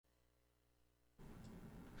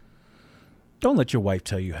Don't let your wife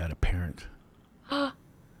tell you how to parent. On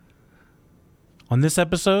this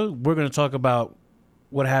episode, we're going to talk about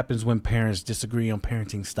what happens when parents disagree on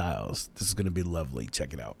parenting styles. This is going to be lovely.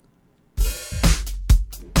 Check it out.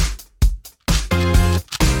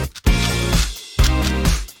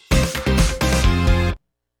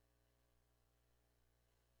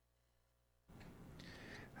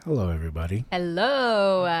 Hello, everybody.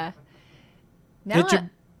 Hello. It's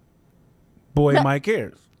your boy, Mike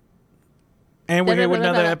Ayers. And we're here with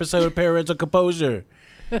another episode of Parental Composure.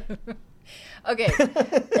 Okay.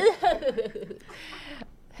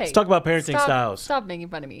 Hey, let's talk about parenting styles. Stop making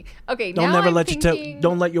fun of me. Okay, don't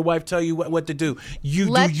let your wife tell you what to do.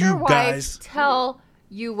 Let your wife guys. Tell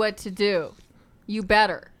you what to do. You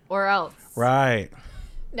better, or else. Right.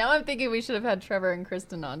 Now I'm thinking we should have had Trevor and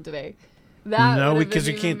Kristen on today. No, because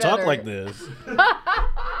you can't talk like this.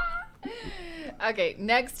 Okay,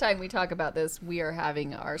 next time we talk about this, we are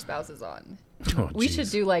having our spouses on. Oh, we should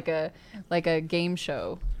do like a game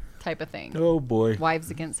show type of thing. Oh boy.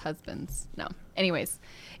 Wives against husbands. No. Anyways.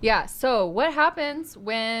 Yeah. So what happens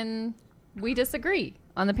when we disagree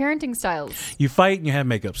on the parenting styles? You fight and you have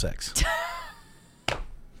makeup sex.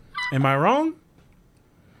 Am I wrong?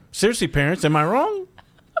 Seriously, parents, am I wrong?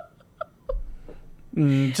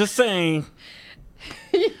 Just saying.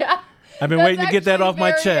 Yeah. I've been waiting to get that off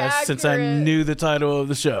my chest since I knew the title of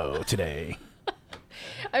the show today.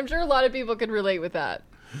 I'm sure a lot of people could relate with that.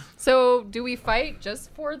 So, do we fight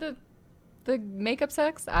just for the makeup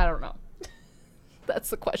sex? I don't know.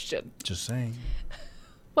 That's the question. Just saying.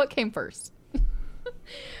 What came first?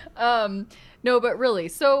 No, but really.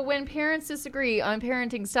 So, when parents disagree on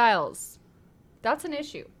parenting styles, that's an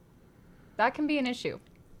issue. That can be an issue.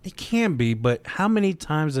 It can be, but how many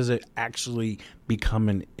times does it actually become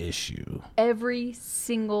an issue? Every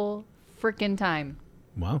single freaking time.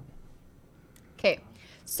 Wow. Okay.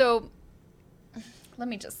 So, let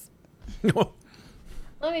me just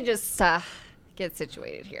get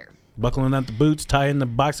situated here. Buckling out the boots, tying the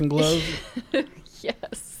boxing gloves.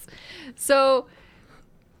 Yes. So,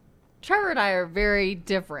 Trevor and I are very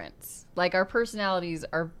different. Like, our personalities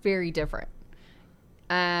are very different.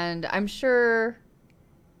 And I'm sure...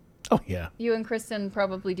 Oh, yeah. You and Kristen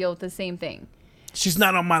probably deal with the same thing. She's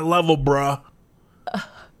not on my level, bruh.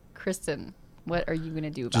 Kristen, what are you going to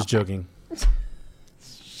do about Just joking.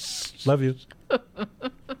 Love you.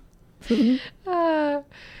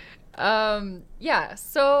 Yeah.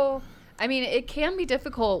 So, I mean, it can be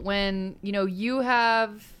difficult when, you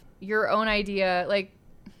have your own idea, like,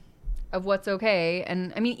 of what's okay.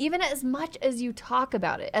 And, I mean, even as much as you talk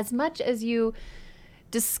about it, as much as you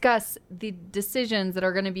discuss the decisions that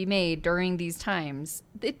are going to be made during these times,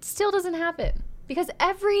 it still doesn't happen. Because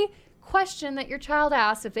every question that your child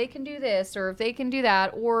asks, if they can do this or if they can do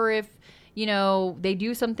that, or if, they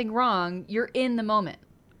do something wrong, you're in the moment.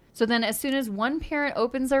 So then as soon as one parent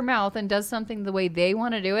opens their mouth and does something the way they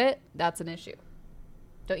want to do it, that's an issue.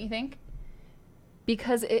 Don't you think?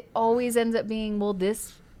 Because it always ends up being, well,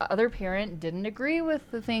 this other parent didn't agree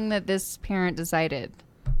with the thing that this parent decided.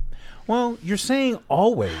 Well, you're saying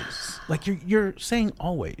always. Like, you're saying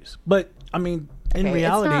always. But, I mean, in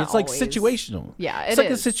reality, it's like always. Situational. Yeah, it's like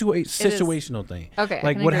a situational thing. Okay.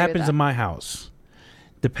 Like what happens in my house,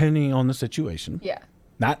 depending on the situation. Yeah.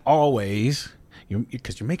 Not always.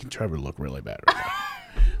 Because you're making Trevor look really bad right now.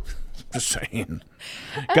 Just saying.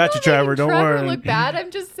 Got you, Trevor. Don't worry. Trevor look bad.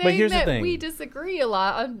 I'm just saying that we disagree a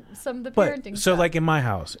lot on some of the parenting stuff. So, like in my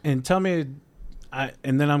house, and tell me...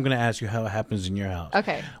 and then I'm going to ask you how it happens in your house.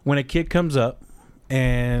 Okay. When a kid comes up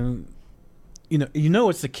and,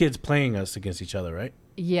 it's the kids playing us against each other, right?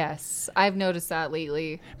 Yes. I've noticed that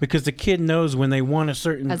lately. Because the kid knows when they want a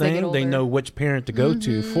certain thing, they know which parent to go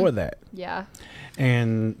to for that. Yeah.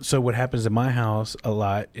 And so what happens in my house a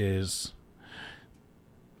lot is,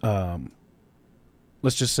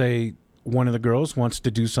 let's just say one of the girls wants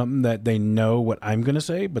to do something that they know what I'm going to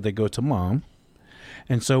say, but they go to mom.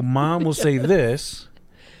 And so mom will say this,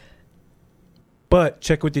 but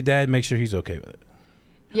check with your dad, make sure he's okay with it.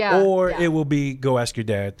 Yeah. Or it will be, go ask your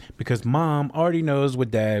dad, because mom already knows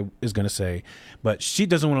what dad is going to say, but she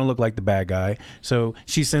doesn't want to look like the bad guy. So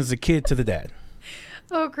she sends the kid to the dad.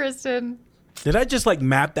 Oh, Kristen. Did I just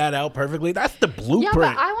map that out perfectly? That's the blueprint. Yeah,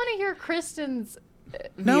 but I want to hear Kristen's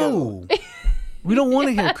view. No. We don't want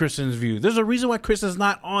to hear Kristen's view. There's a reason why Kristen's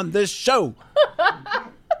not on this show.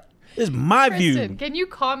 It's my Kristen, view. Can you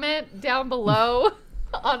comment down below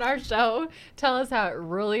on our show? Tell us how it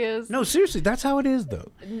really is. No, seriously, that's how it is, though.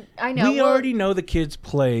 I know. We already know the kids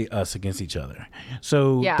play us against each other.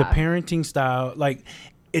 So the parenting style,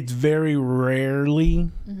 it's very rarely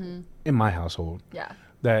in my household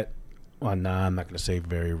that, I'm not going to say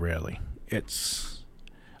very rarely. it's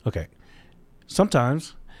okay.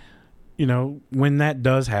 Sometimes, when that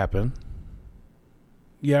does happen,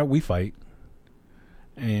 yeah, we fight.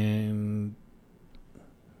 And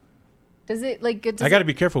does it like? I got to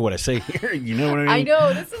be careful what I say here. You know what I mean? I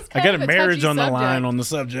know this is. I kind got of a marriage on the subject. line on the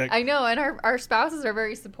subject. I know, and our spouses are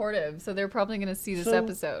very supportive, so they're probably going to see this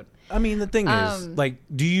episode. I mean, the thing is, like,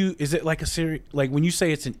 is it like a serious? Like when you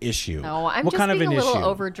say it's an issue? No, I'm what just kind being of an a little issue?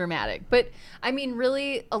 over dramatic. But I mean,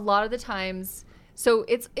 really, a lot of the times, so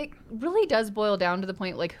it really does boil down to the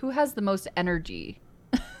point, like, who has the most energy?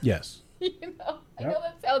 Yes. I know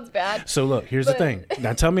that sounds bad. So look, here's the thing.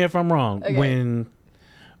 Now tell me if I'm wrong. Okay.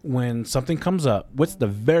 When something comes up, what's the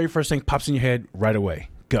very first thing pops in your head right away?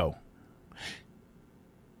 Go.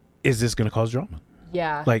 Is this going to cause drama?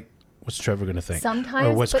 Yeah. Like, what's Trevor going to think? Sometimes,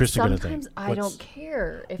 or what's Kristen going to think? Sometimes I don't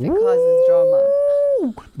care if it causes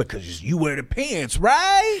drama. Because you wear the pants,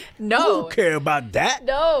 right? No. You don't care about that.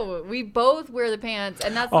 No, we both wear the pants,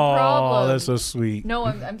 and that's the problem. Oh, that's so sweet. No,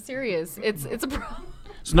 I'm serious. It's a problem.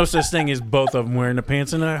 There's no such thing as both of them wearing the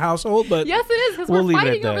pants in a household, but yes, it is, because we're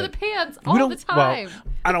fighting over the pants all the time. Well,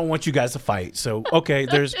 I don't want you guys to fight, so okay.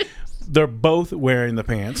 They're both wearing the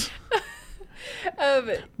pants.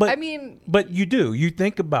 But I mean, but you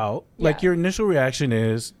think about like your initial reaction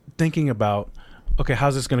is thinking about, okay,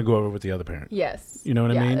 how's this going to go over with the other parent? Yes, you know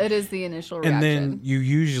what I mean. It is the initial reaction, and then you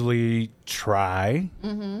usually try,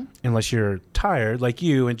 unless you're tired like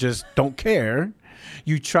you and just don't care.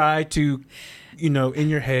 You try to, in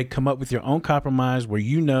your head, come up with your own compromise where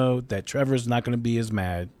you know that Trevor's not going to be as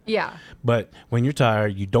mad. Yeah. But when you're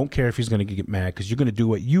tired, you don't care if he's going to get mad because you're going to do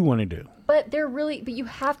what you want to do. But you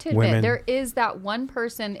have to admit, there is that one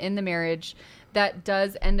person in the marriage that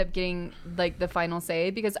does end up getting like the final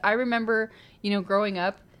say. Because I remember, growing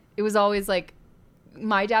up, it was always like,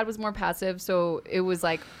 my dad was more passive. So it was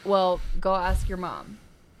like, well, go ask your mom,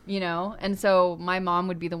 And so my mom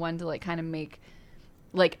would be the one to like kind of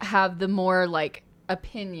have the more like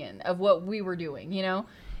opinion of what we were doing,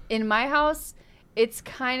 In my house, it's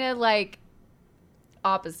kind of like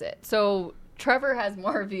opposite. So Trevor has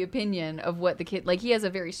more of the opinion of what the kid, like he has a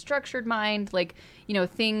very structured mind, like,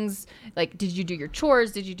 things like, did you do your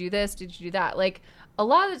chores? Did you do this? Did you do that? Like a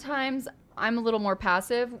lot of the times I'm a little more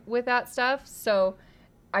passive with that stuff. So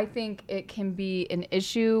I think it can be an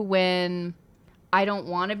issue when I don't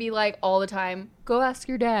want to be like all the time, go ask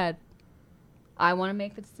your dad. I want to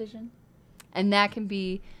make the decision. And that can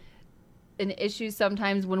be an issue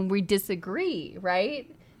sometimes when we disagree, right?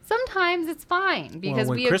 Sometimes it's fine because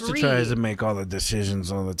we agree. Krista tries to make all the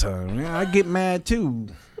decisions all the time, I get mad too.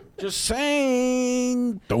 Just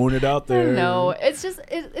saying, throwing it out there. No, it's just,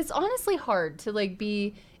 it's honestly hard to like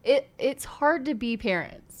it's hard to be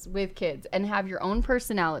parents with kids and have your own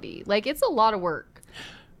personality. Like it's a lot of work.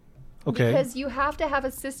 Okay. Because you have to have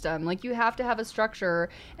a system, like you have to have a structure,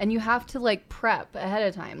 and you have to like prep ahead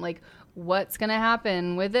of time. Like, what's going to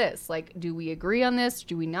happen with this? Like, do we agree on this?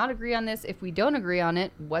 Do we not agree on this? If we don't agree on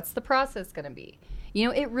it, what's the process going to be?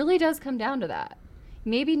 It really does come down to that.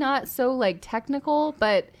 Maybe not so like technical,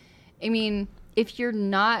 but I mean, if you're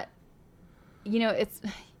not, it's,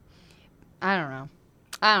 I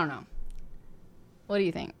don't know. What do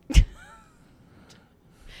you think? I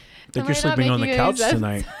think you're sleeping on the couch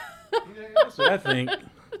tonight. That's what I think.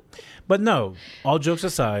 But no, all jokes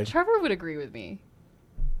aside. Trevor would agree with me.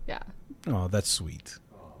 Yeah. Oh, that's sweet.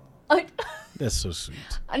 That's so sweet.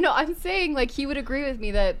 No, I'm saying like he would agree with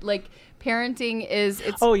me that like parenting is.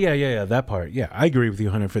 Oh, yeah. That part. Yeah, I agree with you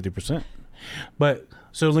 150%. But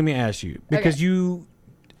so let me ask you, because you,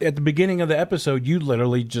 at the beginning of the episode, you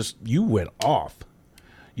literally you went off.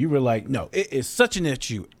 You were like, no, it is such an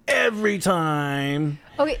issue every time.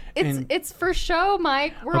 Okay, it's for show,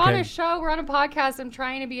 Mike. We're on a show. We're on a podcast. I'm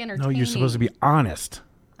trying to be entertaining. No, you're supposed to be honest.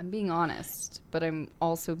 I'm being honest, but I'm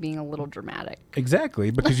also being a little dramatic. Exactly,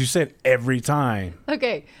 because you said every time.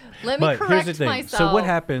 Okay, let me correct here's the thing. myself. So what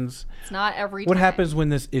happens? It's not every time. What happens when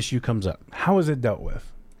this issue comes up? How is it dealt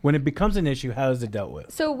with? When it becomes an issue, how is it dealt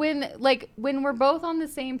with? So when we're both on the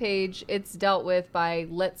same page, it's dealt with by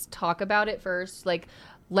let's talk about it first. Like,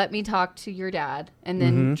 let me talk to your dad. And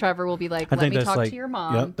then Trevor will be like, let me talk to your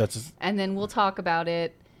mom. Yep, and then we'll talk about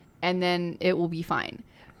it. And then it will be fine.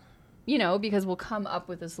 Because we'll come up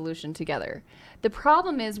with a solution together. The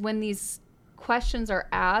problem is when these questions are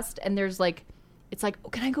asked and there's like, it's like, oh,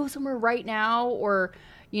 can I go somewhere right now? Or,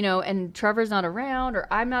 and Trevor's not around or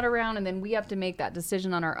I'm not around. And then we have to make that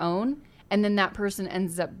decision on our own. And then that person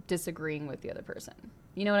ends up disagreeing with the other person.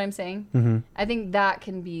 You know what I'm saying? Mm-hmm. I think that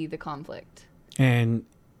can be the conflict. And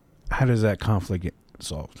how does that conflict get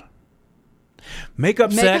solved?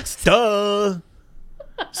 Makeup sex, duh.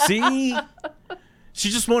 See? She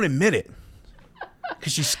just won't admit it.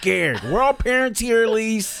 because she's scared. We're all parents here,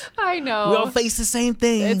 Elise. I know. We all face the same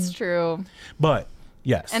thing. It's true. But,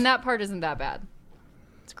 yes. And that part isn't that bad.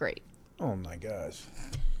 It's great. Oh, my gosh.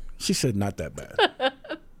 She said not that bad.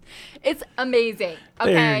 It's amazing.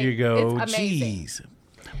 Okay? There you go. It's amazing. Jeez.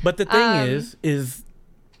 But the thing is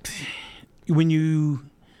when you,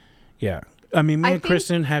 yeah. I mean, me and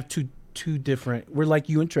Kristen have two different, we're like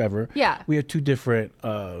you and Trevor. Yeah. We have two different,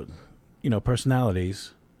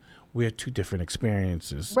 personalities. We have two different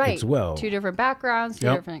experiences as well. Two different backgrounds, two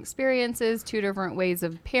different experiences, two different ways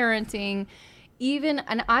of parenting.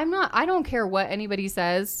 And I don't care what anybody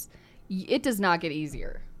says, it does not get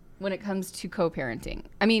easier when it comes to co-parenting.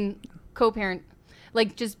 I mean, co-parent,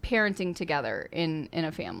 like just parenting together in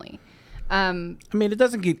a family. I mean, it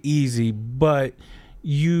doesn't get easy, but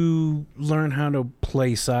you learn how to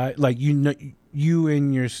play side. Like, you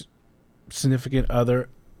and your significant other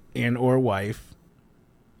and or wife,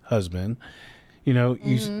 husband,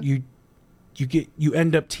 you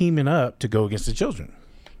end up teaming up to go against the children.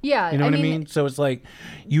 Yeah. You know what I mean? So it's like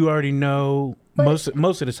you already know most of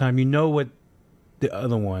the time, you know what the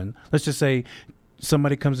other one, let's just say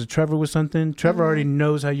somebody comes to Trevor with something. Trevor already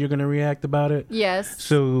knows how you're going to react about it. Yes.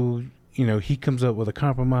 So, he comes up with a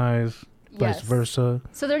compromise, vice versa.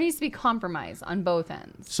 So there needs to be compromise on both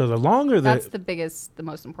ends. So the longer that's the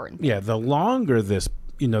most important thing. Yeah, the longer this,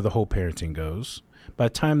 the whole parenting goes. By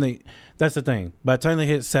the time that's the thing. By the time they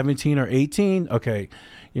hit 17 or 18, okay,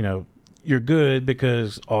 you're good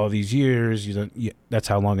because all these years, that's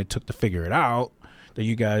how long it took to figure it out, that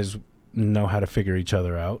you guys know how to figure each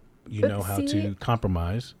other out. You know how to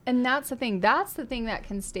compromise. And that's the thing. That's the thing that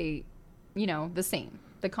can stay, the same.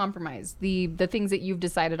 The compromise, the things that you've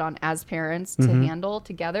decided on as parents to handle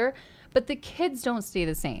together. But the kids don't stay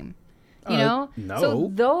the same. No.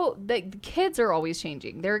 So though the kids are always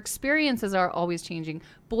changing, their experiences are always changing.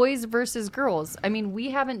 Boys versus girls. I mean,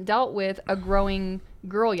 we haven't dealt with a growing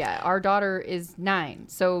girl yet. Our daughter is 9,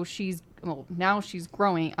 so now she's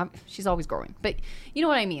growing. She's always growing, but you know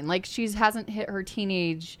what I mean. Like hasn't hit her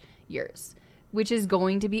teenage years, which is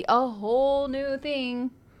going to be a whole new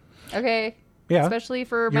thing. Okay. Yeah. Especially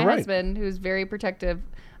for my husband, who's very protective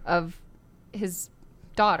of his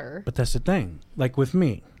daughter. But that's the thing. Like with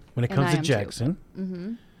me. When it comes to Jackson,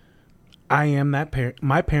 I am that parent.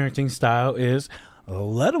 My parenting style is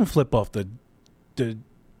let him flip off the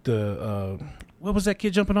what was that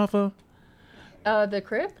kid jumping off of? The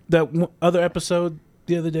crib? That other episode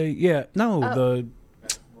the other day. Yeah, no,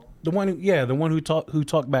 the one who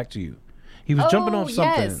talked back to you. He was jumping off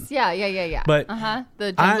something. Yes. Yeah. But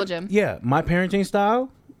the jungle gym. Yeah, my parenting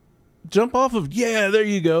style, jump off of. Yeah, there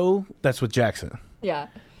you go. That's with Jackson. Yeah.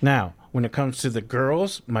 Now, when it comes to the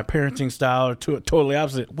girls, my parenting style are totally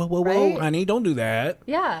opposite. Whoa, honey, don't do that.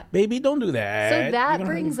 Yeah. Baby, don't do that. So that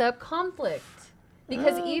brings up conflict.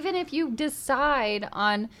 Because even if you decide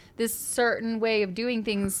on this certain way of doing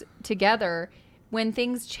things together, when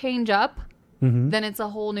things change up, then it's a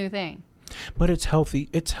whole new thing. But it's healthy.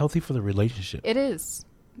 It's healthy for the relationship. It is.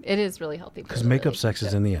 It is really healthy. Because makeup sex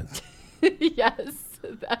is in the end. Yes,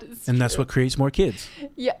 that is And that's what creates more kids.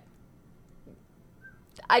 Yeah.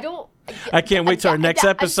 I can't wait till our next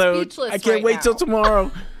episode. I can't wait till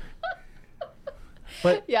tomorrow.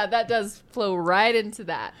 But yeah, that does flow right into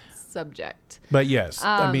that subject. But yes,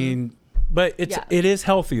 I mean, but it is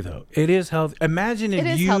healthy though. It is healthy. Imagine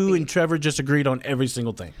if you and Trevor just agreed on every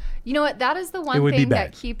single thing. You know what? That is the one thing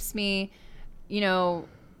that keeps me,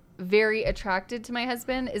 very attracted to my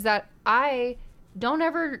husband is that I don't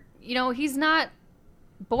ever, he's not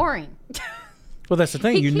boring. Well, that's the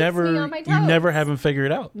thing. You never have him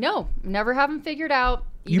figured out. No, never have him figured out.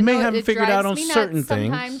 You may have him figured out on certain things.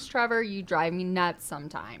 Sometimes, Trevor, you drive me nuts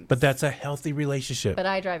sometimes. But that's a healthy relationship. But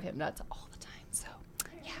I drive him nuts all the time. So,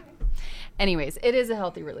 yeah. Anyways, it is a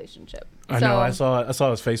healthy relationship. I know. I saw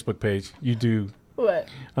his Facebook page. You do. What?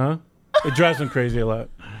 Huh? It drives him crazy a lot.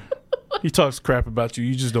 He talks crap about you.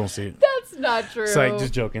 You just don't see it. That's not true. It's like,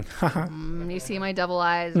 just joking. You see my double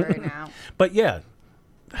eyes right now. But yeah.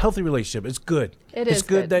 Healthy relationship. It's good. It's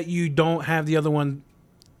good that you don't have the other one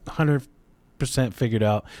 100% figured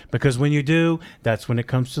out, because when you do, that's when it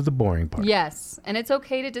comes to the boring part. Yes. And it's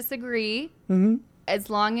okay to disagree as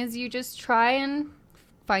long as you just try and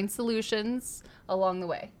find solutions along the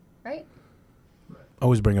way. Right?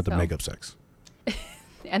 Always bring up the makeup sex.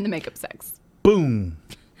 And the makeup sex. Boom.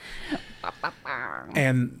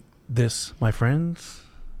 And this, my friends,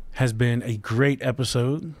 has been a great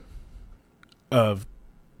episode of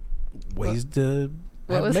ways to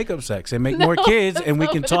have makeup sex and make more kids, and we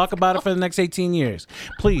can talk about it for the next 18 years.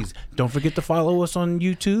 Please don't forget to follow us on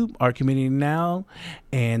YouTube, Our Community Now,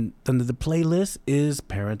 and under the playlist is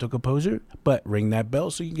Parental Composure. But ring that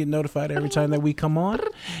bell so you can get notified every time that we come on,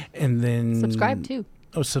 and then subscribe too.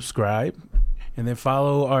 Subscribe. And then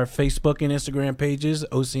follow our Facebook and Instagram pages,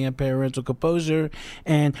 OCM Parental Composure,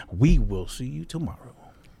 and we will see you tomorrow.